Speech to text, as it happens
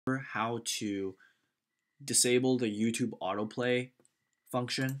how to disable the YouTube AutoPlay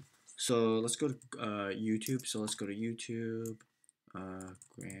function. So let's go to YouTube. So let's go to YouTube,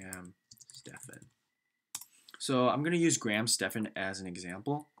 Graham Stephan. So I'm going to use Graham Stephan as an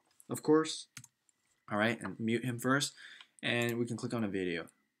example, of course. All right, and mute him first. And we can click on a video.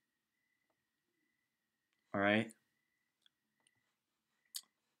 All right.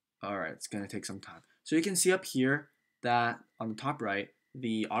 All right, it's going to take some time. So you can see up here that on the top right,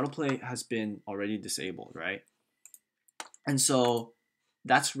 the autoplay has been already disabled, right? And so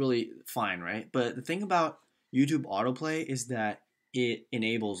that's really fine, right? But the thing about YouTube autoplay is that it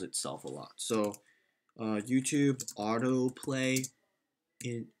enables itself a lot. So YouTube autoplay,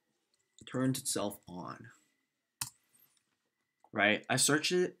 it turns itself on, right? I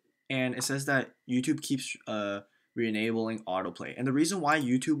searched it and it says that YouTube keeps re-enabling autoplay. And the reason why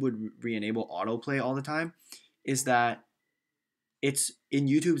YouTube would re-enable autoplay all the time is that it's in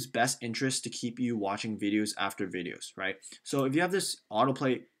YouTube's best interest to keep you watching videos after videos, right? So if you have this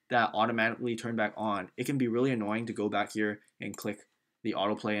autoplay that automatically turned back on, it can be really annoying to go back here and click the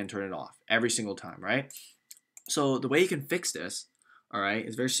autoplay and turn it off every single time, right? So the way you can fix this, all right,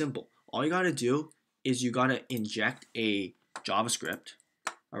 is very simple. All you gotta do is you gotta inject a JavaScript,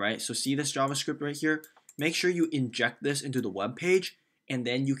 all right? So see this JavaScript right here? Make sure you inject this into the web page, and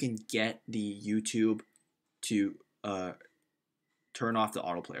then you can get the YouTube to turn off the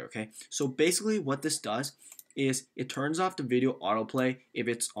autoplay, okay? So basically what this does is it turns off the video autoplay if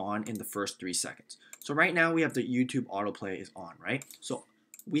it's on in the first 3 seconds. So right now we have the YouTube autoplay is on, right? So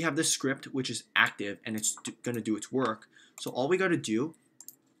we have this script which is active and it's gonna do its work. So all we gotta do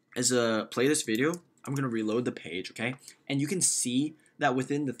is play this video. I'm gonna reload the page, okay? And you can see that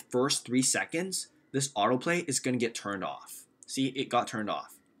within the first 3 seconds, this autoplay is gonna get turned off. See, it got turned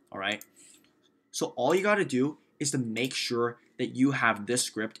off, all right? So all you gotta do is to make sure that you have this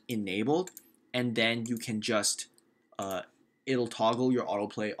script enabled, and then you can just, it'll toggle your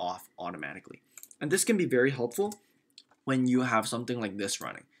autoplay off automatically. And this can be very helpful when you have something like this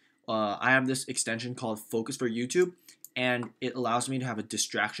running. I have this extension called Focus for YouTube, and it allows me to have a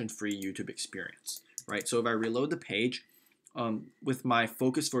distraction-free YouTube experience, right? So if I reload the page, with my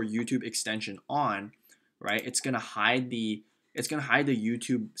Focus for YouTube extension on, right, it's gonna hide the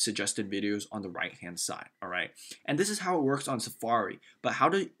YouTube suggested videos on the right hand side, all right? And this is how it works on Safari. But how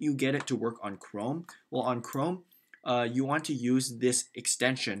do you get it to work on Chrome? Well, on Chrome, you want to use this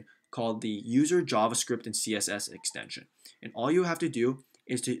extension called the User JavaScript and CSS extension. And all you have to do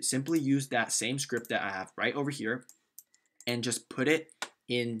is to simply use that same script that I have right over here and just put it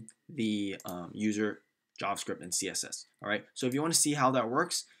in the User JavaScript and CSS, all right? So if you want to see how that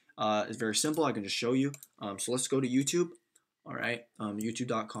works, it's very simple. I can just show you. So let's go to YouTube. All right,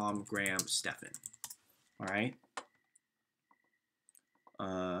 youtube.com, Graham Stephan. All right.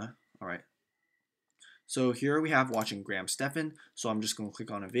 All right. So here we have watching Graham Stephan. So I'm just going to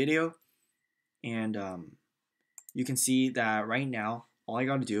click on a video. And you can see that right now, all I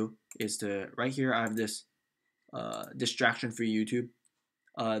got to do is right here, I have this distraction-free YouTube.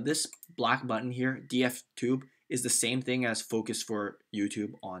 This black button here, DFTube, is the same thing as Focus for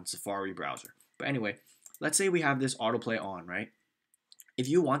YouTube on Safari browser. But anyway, let's say we have this autoplay on, right? If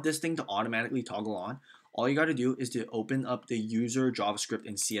you want this thing to automatically toggle on, all you got to do is to open up the User JavaScript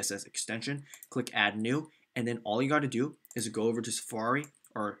and CSS extension, click Add New, and then all you got to do is go over to Safari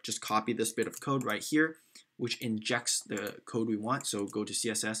or just copy this bit of code right here, which injects the code we want. So go to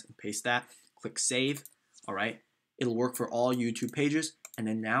CSS and paste that, click Save, all right? It'll work for all YouTube pages, and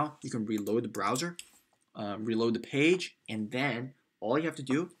then now you can reload the browser, reload the page, and then all you have to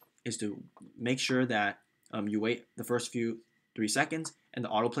do is to make sure that you wait the first 3 seconds and the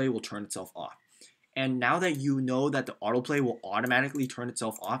autoplay will turn itself off. And now that you know that the autoplay will automatically turn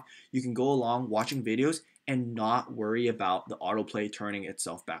itself off, you can go along watching videos and not worry about the autoplay turning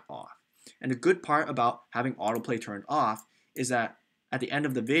itself back off. And the good part about having autoplay turned off is that at the end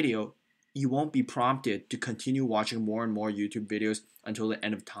of the video, you won't be prompted to continue watching more and more YouTube videos until the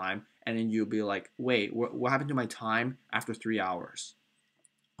end of time, and then you'll be like, wait, what happened to my time after 3 hours?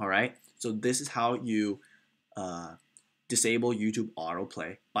 All right, so this is how you disable YouTube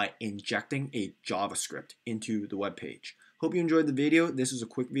autoplay by injecting a JavaScript into the web page. Hope you enjoyed the video. This is a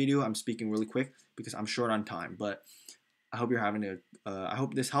quick video. I'm speaking really quick because I'm short on time, but I hope you're having I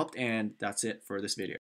hope this helped, and that's it for this video.